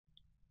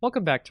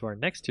Welcome back to our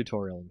next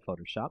tutorial in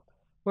Photoshop,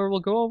 where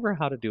we'll go over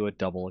how to do a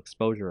double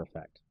exposure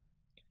effect.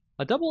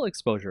 A double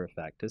exposure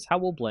effect is how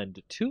we'll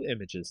blend two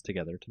images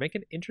together to make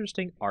an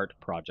interesting art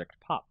project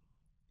pop.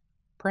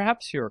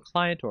 Perhaps your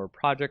client or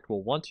project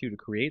will want you to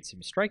create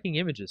some striking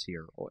images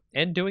here,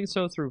 and doing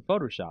so through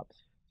Photoshop,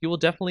 you will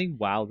definitely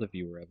wow the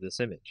viewer of this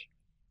image.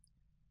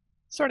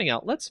 Starting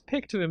out, let's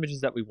pick two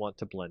images that we want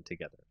to blend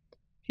together.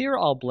 Here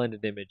I'll blend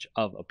an image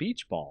of a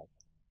beach ball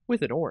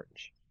with an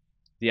orange.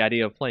 The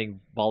idea of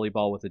playing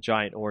volleyball with a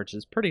giant orange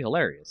is pretty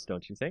hilarious,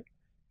 don't you think?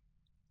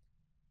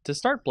 To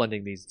start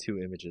blending these two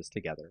images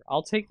together,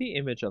 I'll take the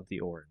image of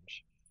the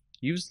orange,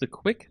 use the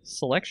quick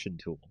selection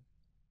tool,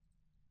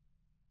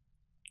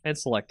 and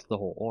select the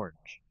whole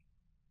orange.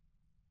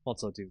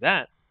 Once I do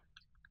that,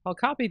 I'll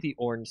copy the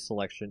orange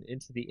selection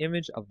into the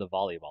image of the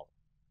volleyball.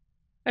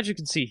 As you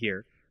can see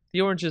here,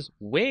 the orange is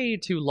way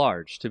too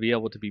large to be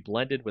able to be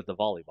blended with the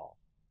volleyball.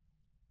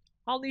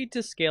 I'll need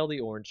to scale the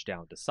orange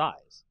down to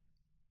size.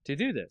 To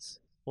do this,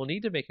 we'll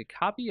need to make a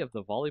copy of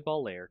the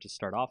volleyball layer to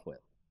start off with.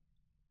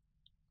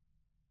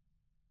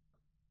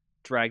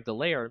 Drag the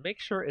layer and make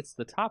sure it's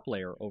the top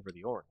layer over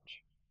the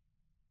orange.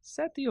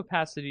 Set the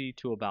opacity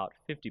to about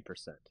 50%.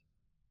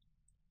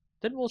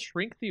 Then we'll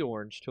shrink the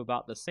orange to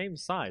about the same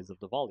size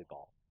of the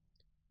volleyball.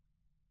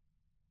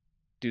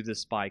 Do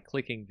this by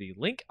clicking the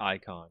link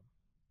icon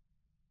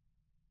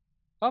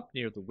up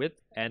near the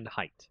width and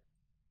height.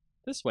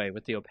 This way,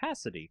 with the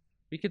opacity,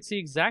 we can see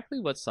exactly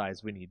what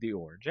size we need the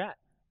orange at.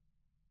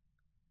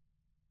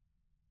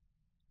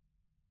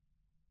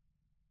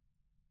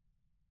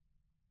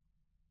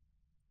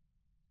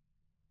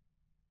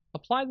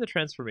 Apply the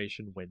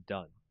transformation when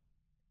done.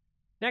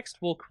 Next,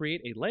 we'll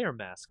create a layer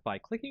mask by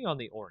clicking on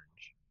the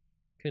orange.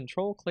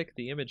 Control-click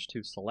the image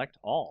to select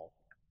all.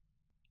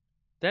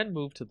 Then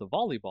move to the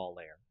volleyball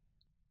layer,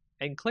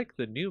 and click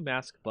the New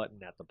Mask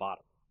button at the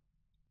bottom.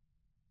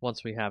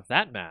 Once we have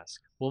that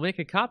mask, we'll make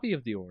a copy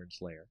of the orange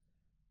layer,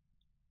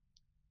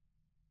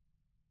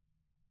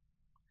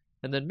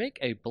 and then make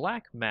a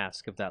black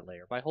mask of that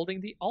layer by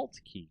holding the Alt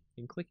key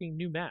and clicking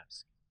New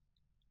Mask.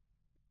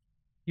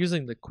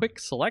 Using the Quick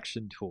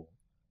Selection tool,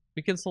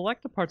 we can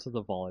select the parts of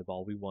the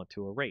volleyball we want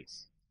to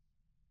erase.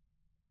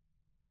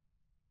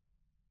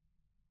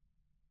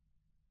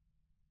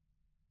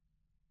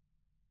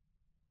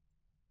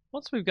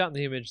 Once we've gotten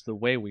the image the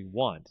way we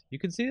want, you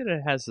can see that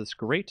it has this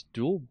great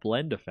dual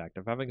blend effect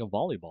of having a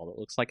volleyball that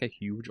looks like a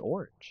huge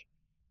orange.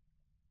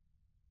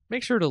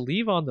 Make sure to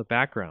leave on the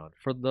background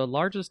for the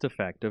largest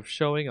effect of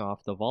showing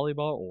off the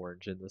volleyball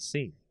orange in the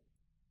scene.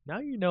 Now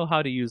you know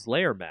how to use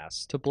layer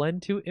masks to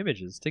blend two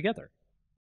images together.